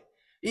Lord.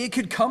 It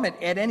could come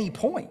at any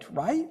point,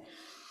 right?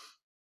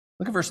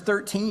 Look at verse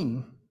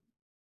 13.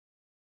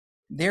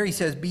 There he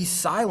says, be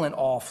silent,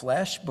 all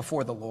flesh,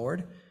 before the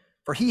Lord,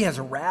 for he has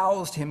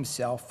aroused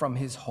himself from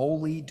his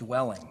holy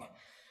dwelling.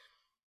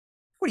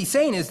 What he's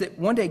saying is that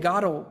one day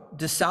God will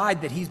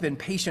decide that he's been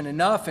patient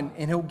enough, and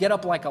he'll get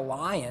up like a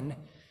lion.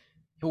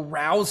 He'll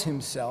rouse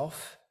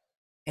himself,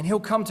 and he'll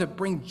come to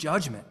bring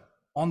judgment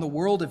on the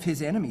world of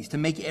his enemies, to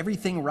make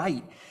everything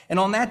right. And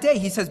on that day,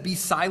 he says, be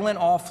silent,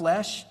 all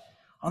flesh.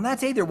 On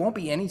that day, there won't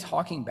be any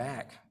talking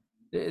back.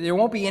 There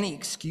won't be any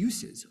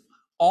excuses.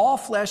 All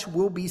flesh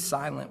will be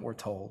silent, we're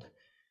told.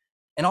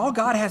 And all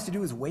God has to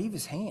do is wave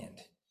his hand,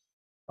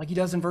 like he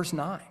does in verse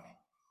 9,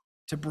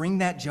 to bring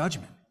that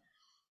judgment.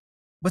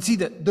 But see,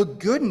 the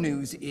good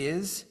news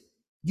is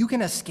you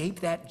can escape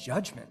that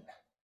judgment.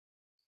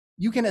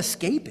 You can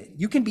escape it.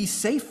 You can be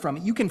safe from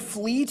it. You can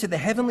flee to the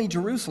heavenly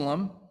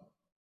Jerusalem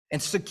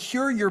and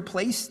secure your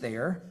place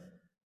there.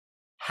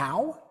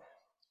 How?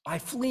 By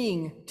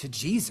fleeing to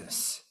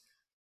Jesus,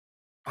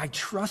 by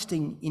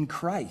trusting in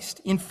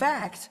Christ. In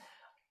fact,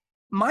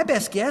 my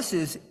best guess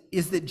is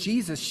that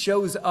Jesus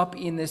shows up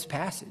in this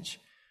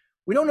passage.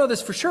 We don't know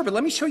this for sure, but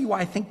let me show you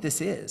why I think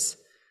this is.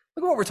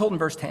 Look at what we're told in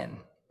verse 10.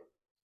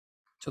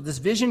 So this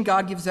vision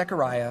God gives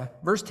Zechariah,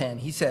 verse 10,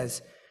 he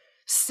says,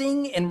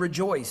 sing and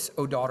rejoice,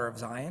 O daughter of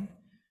Zion.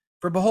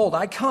 For behold,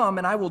 I come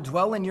and I will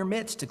dwell in your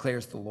midst,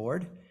 declares the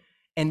Lord.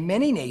 And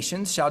many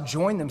nations shall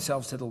join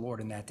themselves to the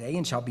Lord in that day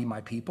and shall be my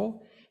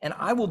people. And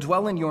I will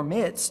dwell in your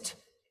midst,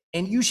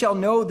 and you shall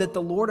know that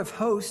the Lord of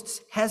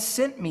hosts has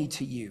sent me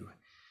to you.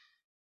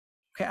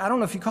 Okay, I don't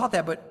know if you caught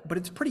that, but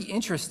it's pretty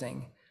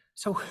interesting.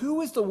 So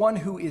who is the one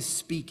who is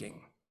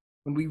speaking?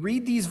 When we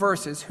read these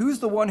verses, who's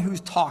the one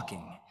who's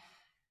talking?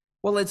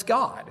 Well, it's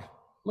God.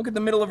 Look at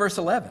the middle of verse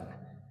 11.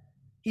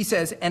 He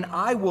says, and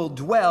I will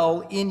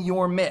dwell in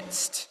your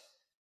midst.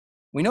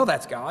 We know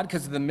that's God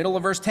because the middle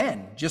of verse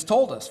 10 just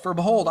told us, for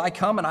behold, I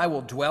come and I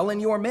will dwell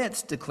in your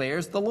midst,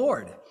 declares the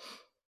Lord.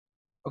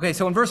 Okay,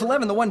 so in verse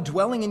 11, the one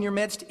dwelling in your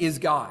midst is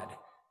God.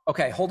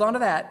 Okay, hold on to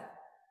that.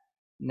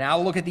 Now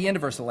look at the end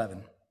of verse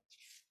 11.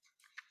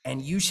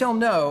 And you shall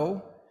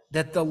know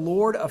that the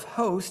Lord of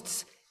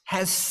hosts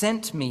has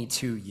sent me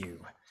to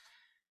you.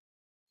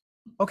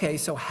 Okay,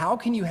 so how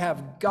can you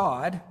have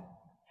God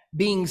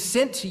being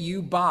sent to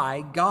you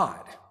by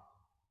God?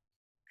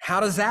 How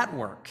does that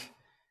work?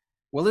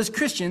 Well, as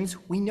Christians,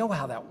 we know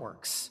how that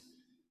works.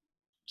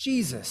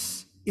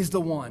 Jesus is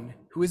the one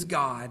who is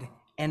God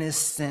and is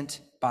sent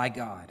by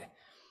God.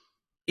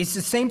 It's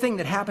the same thing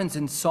that happens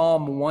in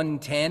Psalm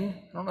 110.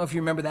 I don't know if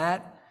you remember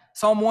that.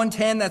 Psalm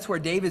 110, that's where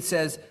David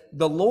says,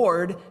 the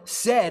Lord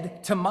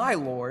said to my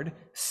Lord,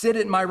 sit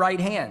at my right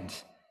hand.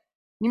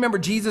 You remember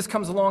Jesus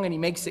comes along and he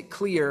makes it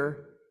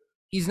clear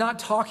he's not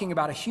talking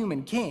about a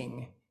human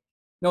king.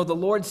 No, the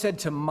Lord said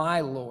to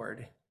my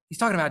Lord. He's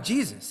talking about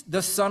Jesus,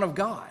 the Son of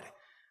God.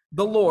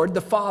 The Lord,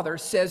 the Father,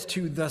 says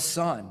to the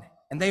Son,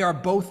 and they are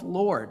both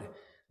Lord.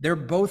 They're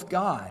both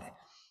God.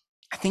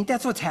 I think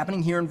that's what's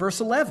happening here in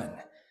verse 11.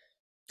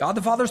 God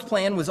the Father's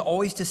plan was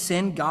always to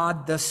send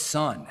God the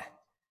Son.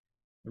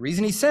 The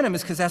reason he sent him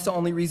is because that's the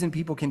only reason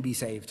people can be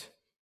saved.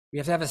 We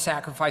have to have a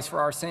sacrifice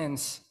for our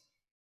sins.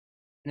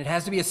 And it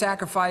has to be a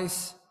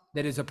sacrifice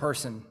that is a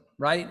person,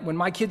 right? When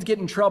my kids get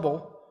in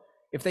trouble,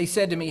 if they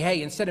said to me,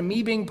 hey, instead of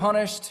me being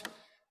punished,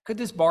 could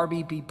this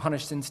Barbie be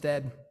punished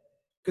instead?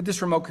 Could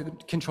this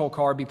remote control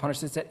car be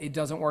punished instead? It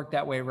doesn't work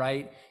that way,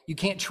 right? You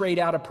can't trade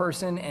out a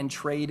person and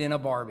trade in a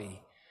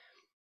Barbie.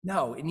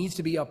 No, it needs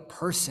to be a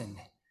person.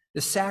 The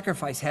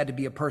sacrifice had to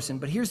be a person.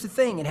 But here's the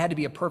thing, it had to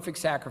be a perfect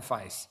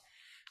sacrifice.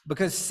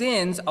 Because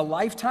sins, a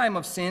lifetime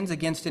of sins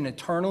against an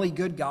eternally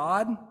good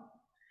God,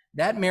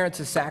 that merits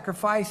a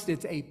sacrifice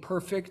that's a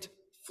perfect,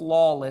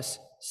 flawless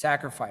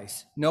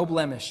sacrifice. No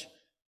blemish,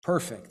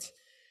 perfect.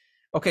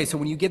 Okay, so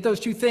when you get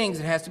those two things,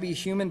 it has to be a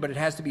human, but it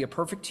has to be a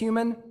perfect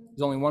human.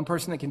 There's only one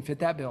person that can fit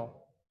that bill.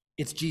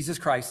 It's Jesus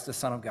Christ, the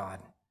Son of God.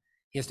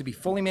 He has to be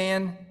fully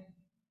man,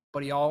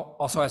 but he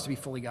also has to be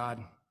fully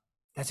God.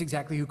 That's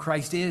exactly who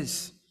Christ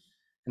is.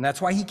 And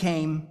that's why he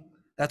came.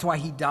 That's why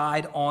he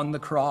died on the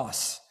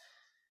cross.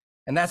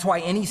 And that's why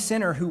any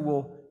sinner who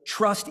will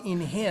trust in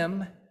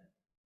him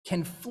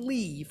can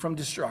flee from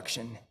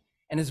destruction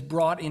and is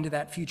brought into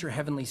that future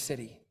heavenly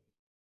city.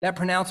 That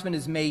pronouncement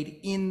is made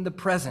in the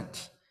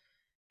present.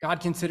 God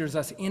considers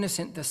us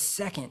innocent the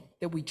second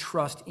that we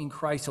trust in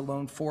Christ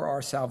alone for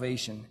our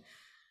salvation.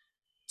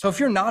 So if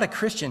you're not a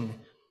Christian,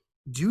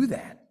 do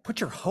that. Put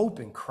your hope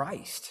in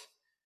Christ.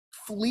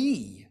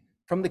 Flee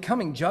from the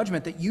coming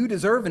judgment that you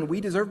deserve and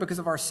we deserve because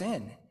of our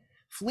sin.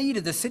 Flee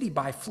to the city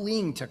by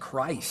fleeing to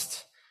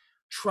Christ,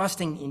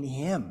 trusting in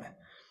him.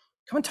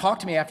 Come and talk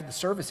to me after the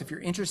service if you're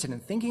interested in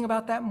thinking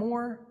about that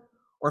more,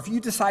 or if you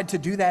decide to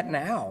do that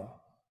now,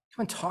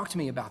 come and talk to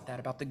me about that,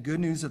 about the good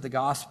news of the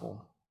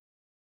gospel.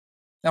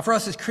 Now, for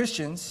us as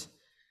Christians,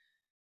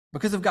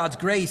 because of God's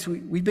grace,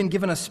 we've been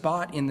given a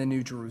spot in the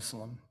New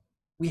Jerusalem.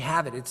 We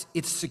have it.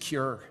 It's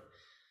secure.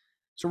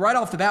 So right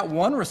off the bat,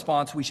 one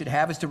response we should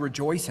have is to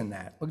rejoice in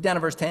that. Look down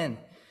at verse 10.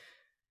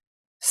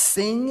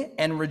 Sing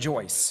and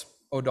rejoice,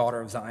 O daughter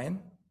of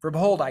Zion. For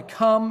behold, I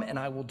come and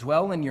I will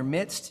dwell in your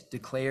midst,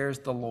 declares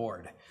the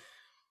Lord.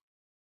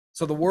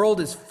 So the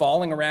world is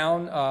falling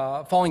down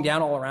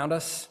all around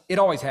us. It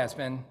always has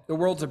been. The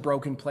world's a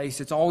broken place.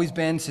 It's always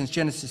been, since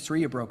Genesis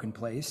 3, a broken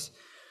place.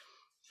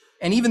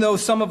 And even though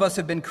some of us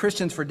have been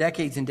Christians for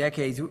decades and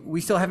decades,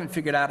 we still haven't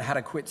figured out how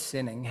to quit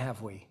sinning,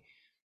 have we?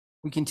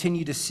 We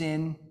continue to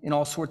sin in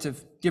all sorts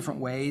of different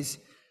ways.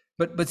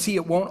 But see,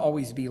 it won't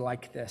always be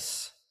like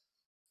this.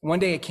 One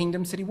day a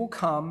kingdom city will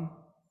come,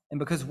 and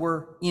because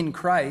we're in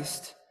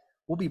Christ,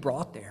 we'll be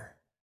brought there,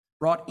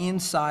 brought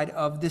inside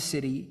of the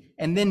city,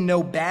 and then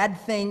no bad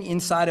thing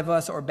inside of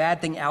us or bad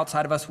thing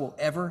outside of us will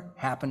ever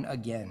happen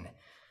again.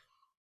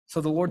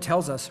 So the Lord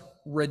tells us,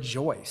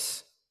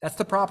 rejoice. That's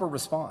the proper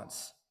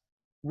response.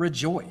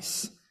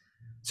 Rejoice.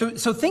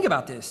 So think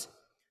about this.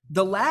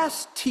 The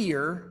last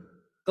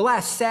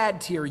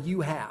sad tear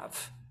you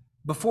have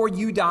before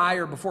you die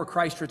or before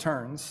Christ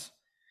returns,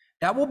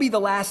 that will be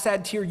the last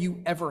sad tear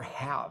you ever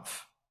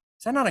have.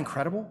 Is that not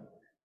incredible?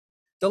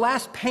 The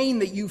last pain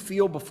that you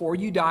feel before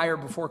you die or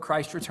before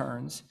Christ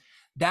returns,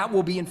 that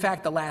will be, in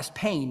fact, the last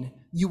pain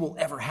you will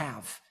ever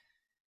have,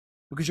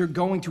 because you're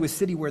going to a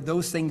city where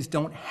those things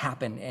don't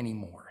happen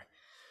anymore.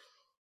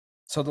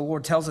 So the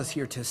Lord tells us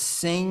here to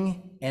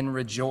sing and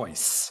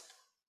rejoice.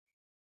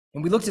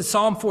 And we looked at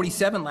Psalm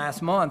 47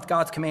 last month,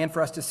 God's command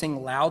for us to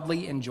sing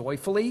loudly and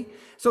joyfully.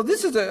 So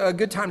this is a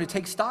good time to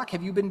take stock.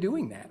 Have you been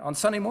doing that on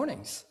Sunday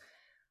mornings?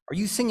 Are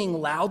you singing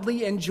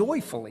loudly and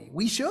joyfully?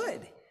 We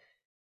should,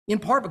 in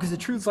part because of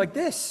truths like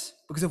this,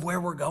 because of where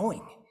we're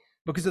going,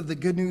 because of the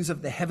good news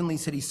of the heavenly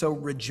city. So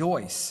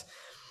rejoice.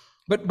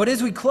 But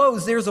as we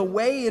close, there's a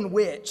way in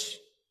which,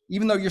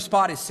 even though your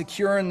spot is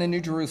secure in the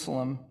New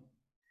Jerusalem,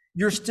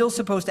 you're still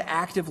supposed to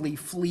actively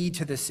flee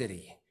to the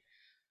city.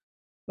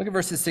 Look at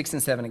verses 6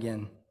 and 7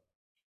 again.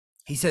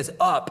 He says,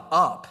 up,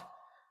 up,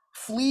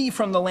 flee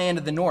from the land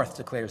of the north,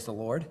 declares the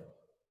Lord.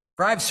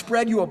 For I've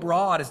spread you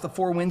abroad as the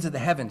four winds of the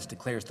heavens,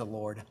 declares the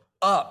Lord.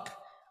 Up,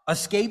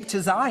 escape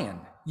to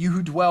Zion, you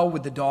who dwell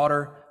with the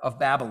daughter of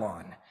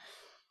Babylon.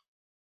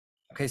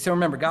 Okay, so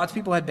remember, God's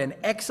people had been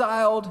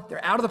exiled.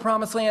 They're out of the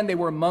promised land. They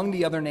were among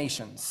the other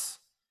nations.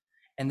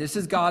 And this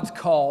is God's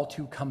call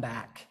to come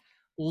back.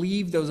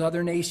 Leave those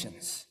other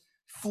nations.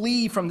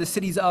 Flee from the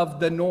cities of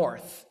the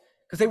north,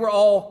 because they were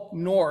all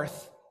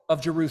north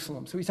of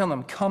Jerusalem. So he's telling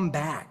them, come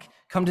back.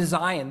 Come to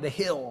Zion, the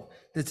hill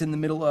that's in the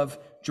middle of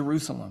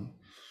Jerusalem.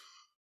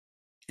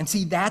 And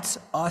see, that's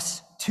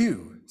us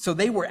too. So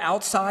they were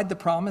outside the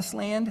promised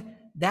land.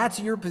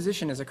 That's your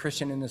position as a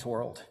Christian in this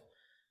world.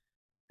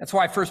 That's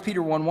why 1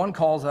 Peter 1:1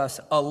 calls us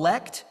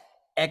elect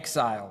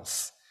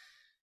exiles.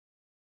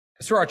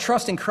 Through our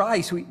trust in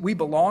Christ, we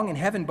belong in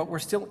heaven, but we're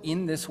still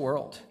in this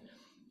world.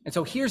 And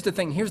so here's the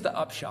thing, here's the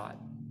upshot.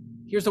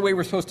 Here's the way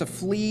we're supposed to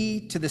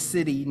flee to the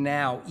city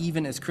now,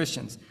 even as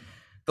Christians.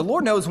 The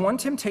Lord knows one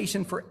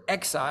temptation for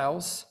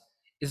exiles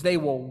is they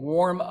will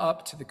warm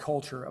up to the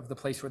culture of the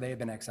place where they have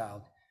been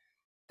exiled.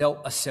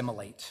 They'll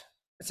assimilate.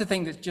 That's the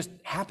thing that just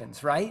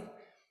happens, right?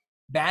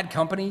 Bad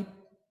company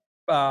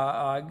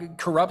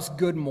corrupts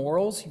good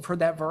morals. You've heard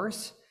that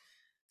verse.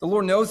 The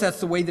Lord knows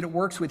that's the way that it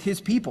works with his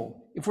people.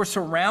 If we're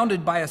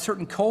surrounded by a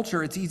certain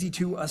culture, it's easy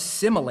to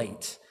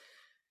assimilate.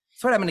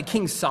 That's what happened to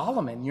King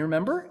Solomon. You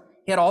remember?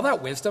 He had all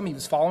that wisdom. He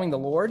was following the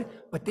Lord,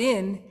 but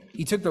then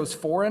he took those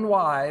foreign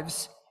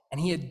wives and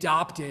he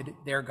adopted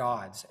their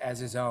gods as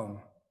his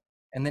own.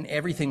 And then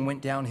everything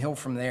went downhill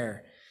from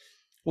there.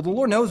 Well, the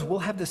Lord knows we'll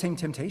have the same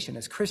temptation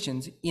as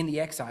Christians in the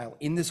exile,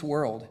 in this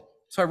world.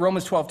 So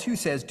Romans 12:2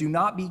 says, do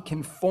not be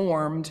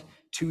conformed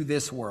to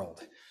this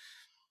world.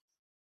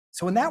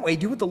 So in that way,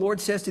 do what the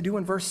Lord says to do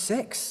in verse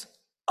 6.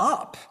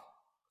 Up,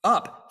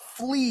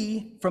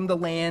 flee from the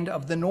land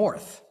of the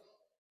north.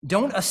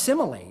 Don't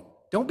assimilate.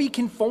 Don't be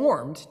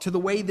conformed to the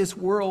way this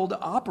world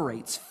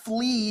operates.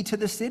 Flee to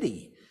the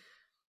city.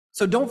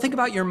 So don't think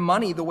about your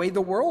money the way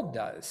the world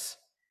does.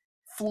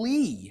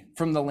 Flee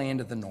from the land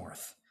of the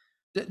north.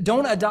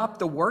 Don't adopt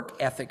the work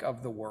ethic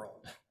of the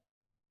world.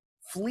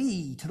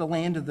 Flee to the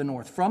land of the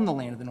north, from the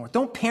land of the north.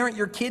 Don't parent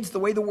your kids the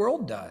way the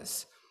world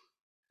does.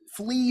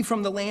 Flee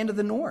from the land of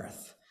the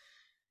north.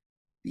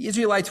 The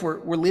Israelites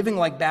were living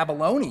like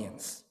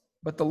Babylonians,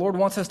 but the Lord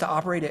wants us to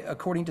operate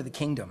according to the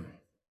kingdom.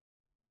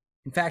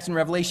 In fact, in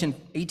Revelation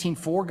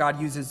 18:4,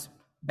 God uses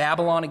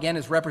Babylon again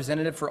as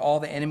representative for all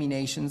the enemy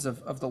nations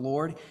of the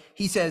Lord.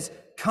 He says,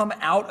 come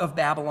out of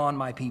Babylon,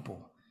 my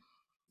people,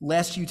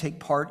 lest you take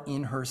part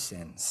in her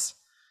sins.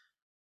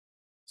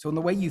 So in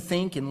the way you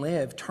think and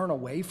live, turn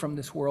away from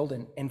this world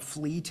and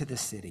flee to the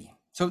city.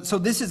 So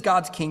this is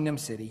God's kingdom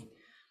city.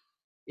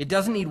 It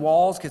doesn't need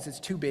walls because it's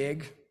too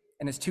big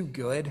and it's too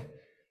good.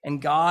 And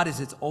God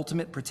is its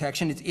ultimate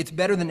protection. It's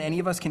better than any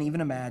of us can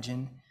even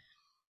imagine.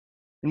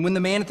 And when the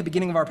man at the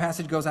beginning of our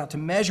passage goes out to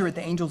measure it,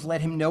 the angels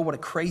let him know what a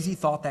crazy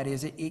thought that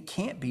is. It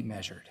can't be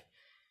measured.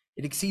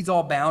 It exceeds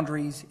all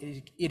boundaries.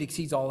 It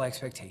exceeds all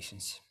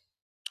expectations.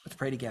 Let's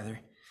pray together.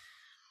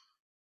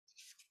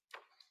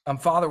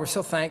 Father, we're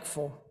so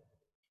thankful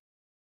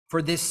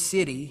for this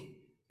city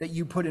that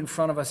you put in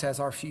front of us as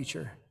our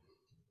future.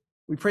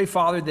 We pray,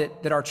 Father,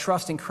 that our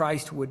trust in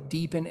Christ would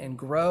deepen and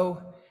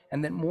grow,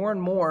 and that more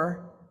and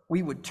more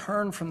we would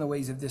turn from the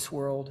ways of this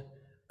world,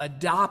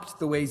 adopt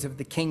the ways of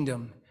the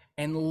kingdom,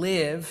 and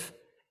live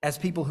as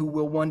people who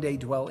will one day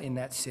dwell in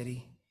that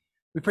city.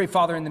 We pray,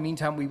 Father, in the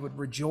meantime, we would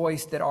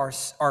rejoice that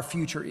our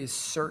future is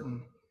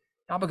certain,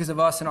 not because of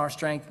us and our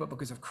strength, but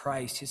because of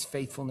Christ, his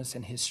faithfulness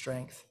and his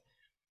strength.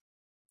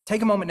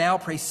 Take a moment now,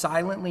 pray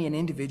silently and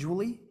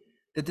individually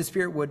that the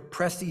Spirit would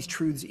press these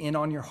truths in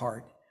on your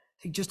heart.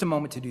 Take just a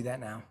moment to do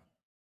that now.